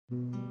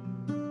Wounded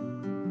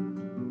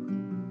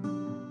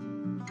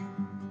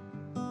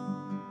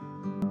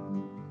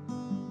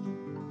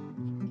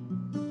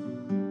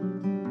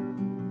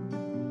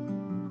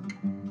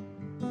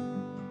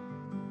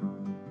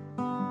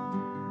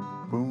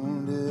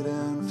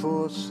and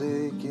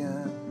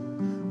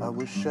forsaken, I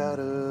was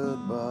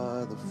shattered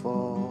by the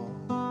fall.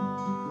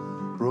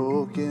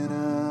 Broken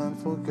and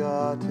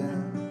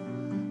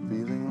forgotten,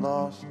 feeling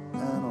lost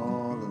and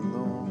all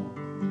alone.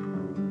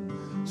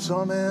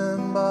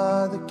 Summoned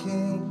by the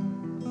King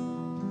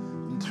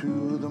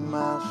into the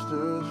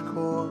Master's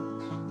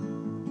courts,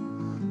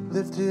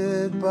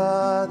 lifted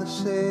by the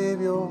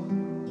Savior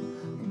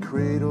and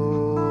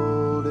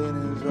cradled in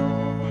His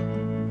arms.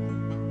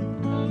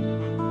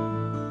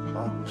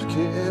 I was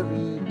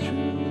carried to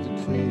the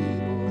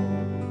table,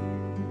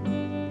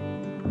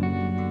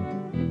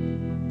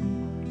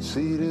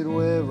 seated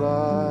where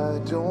I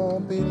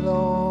don't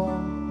belong,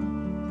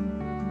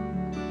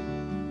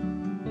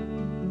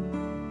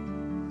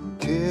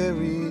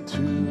 carried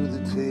to the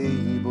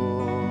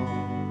table,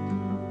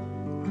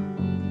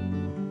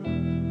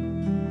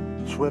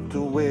 swept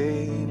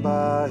away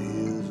by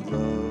His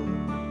love.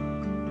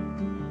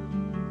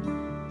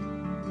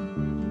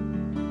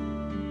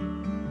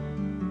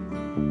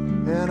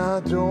 And I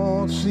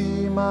don't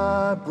see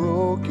my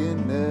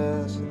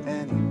brokenness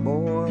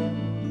anymore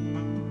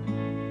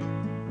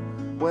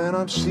when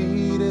I'm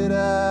seated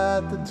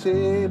at the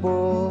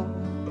table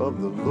of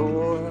the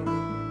Lord.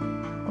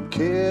 I'm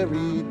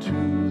carried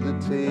to the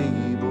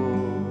table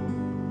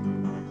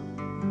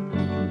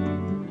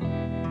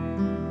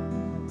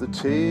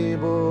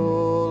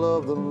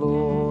of the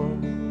Lord.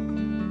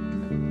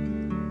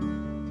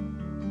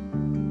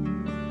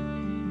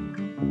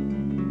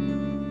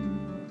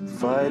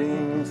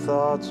 Fighting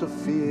thoughts of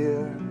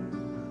fear,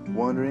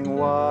 wondering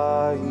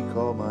why He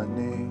called my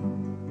name.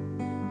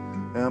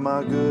 Am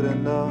I good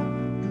enough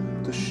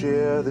to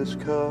share this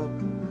cup?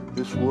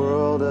 This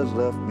world has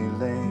left me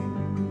lame.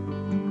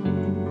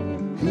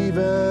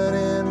 Even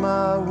in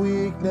my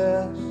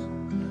weakness,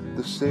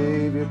 the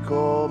Savior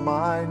called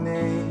my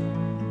name.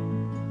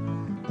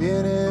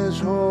 In His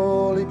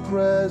holy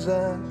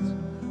presence,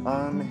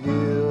 I'm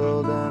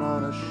healed and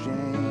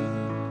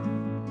unashamed.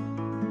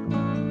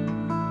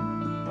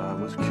 I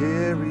was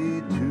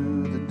carried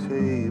to the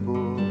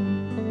table,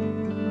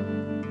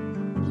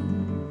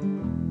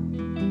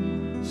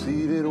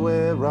 seated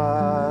where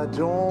I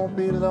don't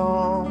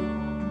belong,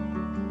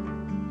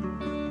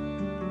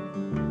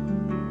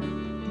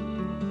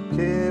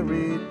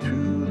 carried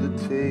to the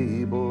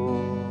table,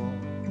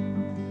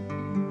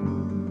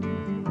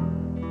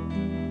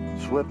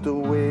 swept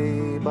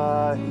away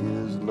by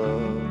His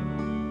love.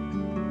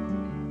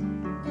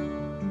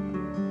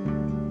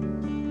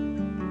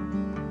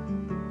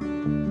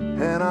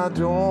 And I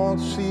don't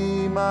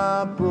see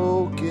my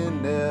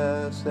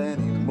brokenness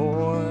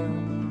anymore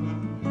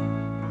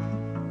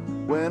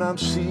when I'm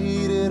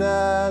seated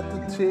at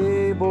the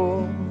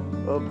table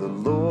of the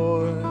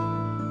Lord.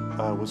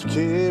 I was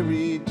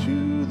carried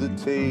to the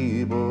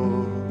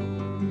table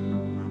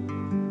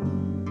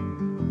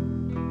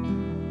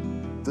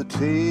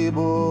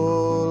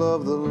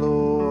of the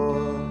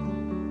Lord.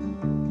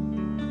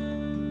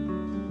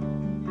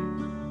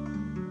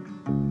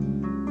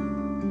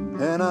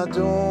 And I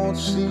don't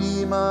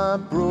see my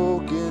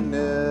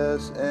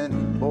brokenness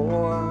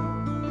anymore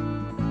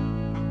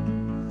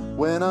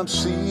when I'm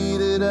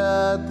seated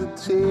at the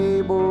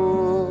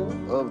table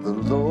of the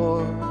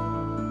Lord.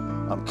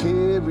 I'm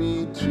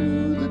carried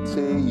to the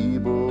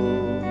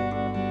table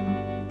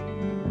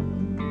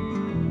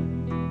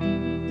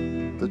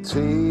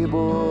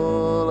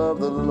of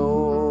the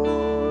Lord.